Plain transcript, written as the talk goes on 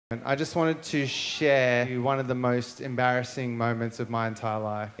I just wanted to share one of the most embarrassing moments of my entire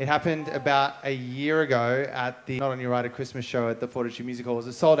life. It happened about a year ago at the Not On Your Rider Christmas show at the Fortitude Music Hall. It was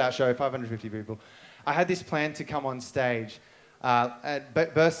a sold-out show, 550 people. I had this plan to come on stage,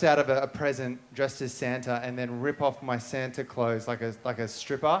 burst out of a present dressed as Santa, and then rip off my Santa clothes like a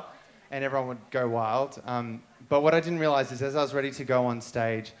stripper, and everyone would go wild. But what I didn't realize is as I was ready to go on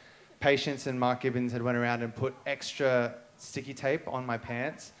stage, Patience and Mark Gibbons had went around and put extra sticky tape on my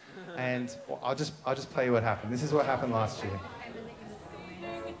pants. And I'll just play you what happened. This is what happened last year.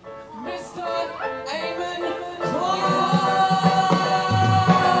 Mr. Aimon.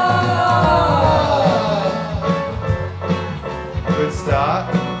 Good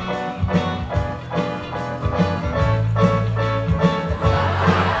start.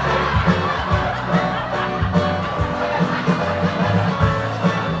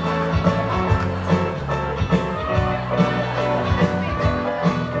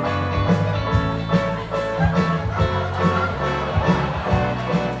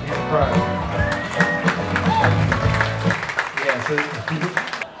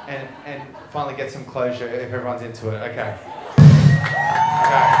 And finally get some closure if everyone's into it. Okay.